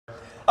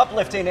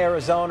Uplifting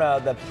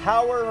Arizona, the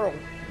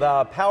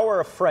power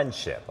of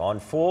friendship on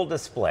full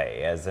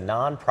display as the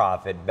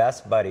nonprofit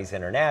Best Buddies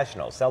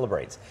International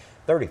celebrates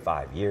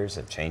 35 years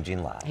of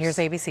changing lives. Here's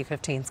ABC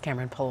 15's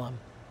Cameron Pullum.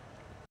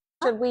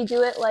 Should we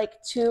do it like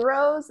 2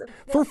 rows?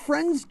 For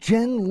friends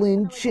Jen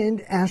Lynch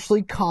and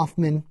Ashley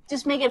Kaufman,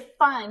 Just make it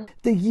fun.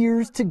 the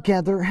years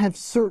together have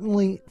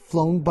certainly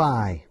flown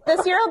by.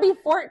 This year I'll be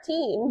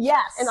 14.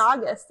 Yes. In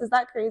August. Is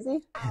that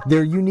crazy?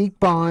 Their unique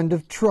bond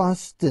of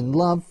trust and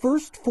love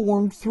first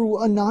formed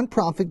through a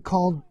nonprofit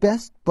called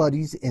Best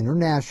Buddies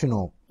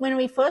International. When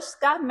we first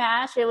got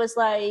matched, I was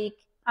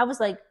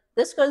like,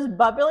 this girl's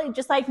bubbly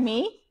just like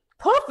me.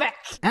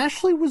 Perfect.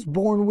 Ashley was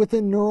born with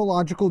a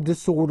neurological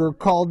disorder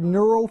called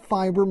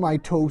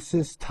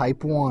neurofibromatosis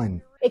type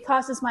 1. It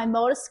causes my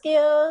motor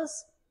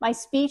skills, my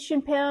speech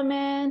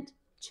impairment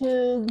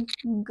to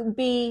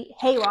be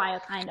haywire,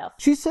 kind of.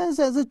 She says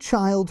as a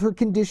child, her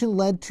condition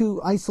led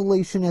to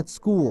isolation at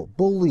school,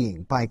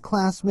 bullying by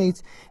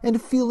classmates, and a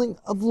feeling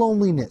of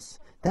loneliness.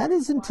 That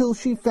is until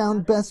she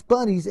found Best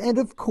Buddies and,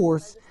 of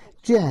course,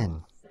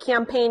 Jen.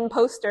 Campaign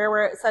poster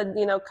where it said,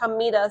 come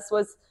meet us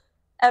was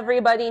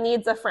everybody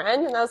needs a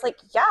friend. And I was like,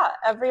 yeah,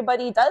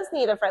 everybody does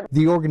need a friend.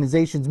 The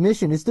organization's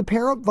mission is to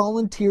pair up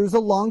volunteers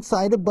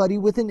alongside a buddy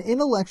with an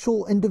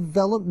intellectual and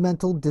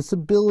developmental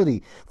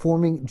disability,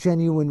 forming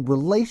genuine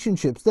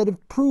relationships that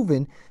have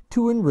proven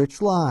to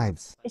enrich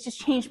lives. It's just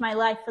changed my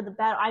life for the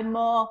better. I'm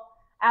more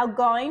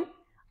outgoing.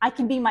 I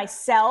can be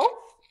myself.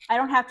 I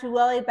don't have to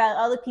worry about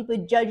other people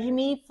judging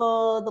me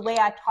for the way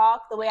I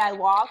talk, the way I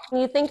walk.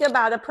 When you think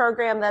about a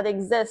program that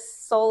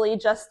exists solely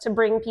just to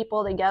bring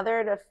people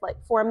together to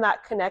form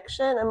that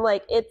connection, I'm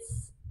like,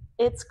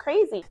 it's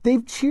crazy.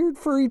 They've cheered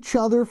for each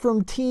other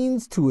from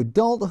teens to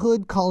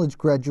adulthood, college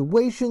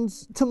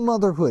graduations to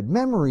motherhood,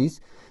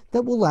 memories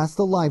that will last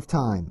a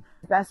lifetime.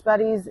 Best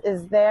Buddies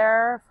is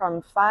there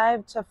from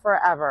 5 to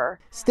forever.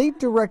 State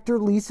Director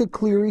Lisa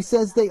Cleary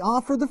says they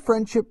offer the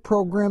friendship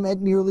program at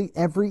nearly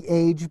every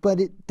age, but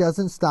it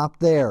doesn't stop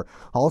there.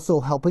 Also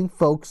helping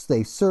folks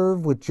they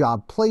serve with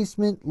job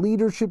placement,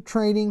 leadership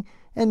training,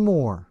 and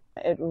more.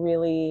 It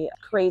really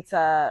creates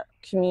a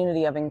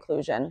community of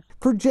inclusion.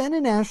 For Jen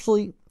and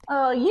Ashley,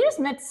 Oh, you just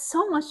meant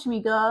so much to me,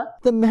 girl.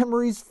 the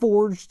memories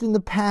forged in the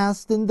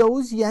past and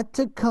those yet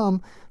to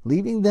come,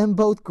 leaving them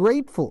both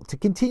grateful to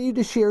continue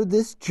to share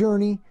this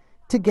journey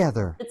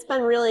together. It's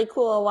been really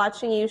cool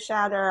watching you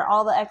shatter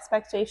all the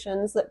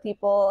expectations that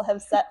people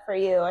have set for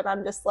you. And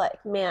I'm just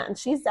like, man,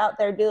 she's out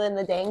there doing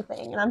the dang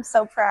thing. And I'm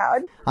so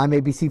proud. I'm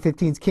ABC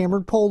 15's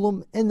Cameron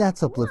Pullum, and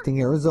that's Uplifting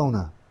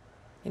Arizona.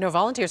 You know,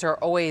 volunteers are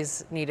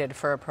always needed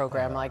for a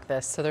program like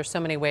this, so there's so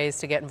many ways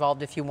to get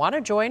involved. If you want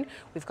to join,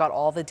 we've got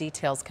all the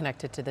details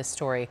connected to this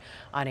story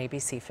on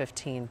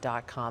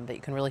abc15.com that you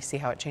can really see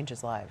how it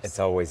changes lives. It's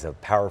always a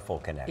powerful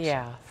connection.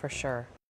 Yeah, for sure.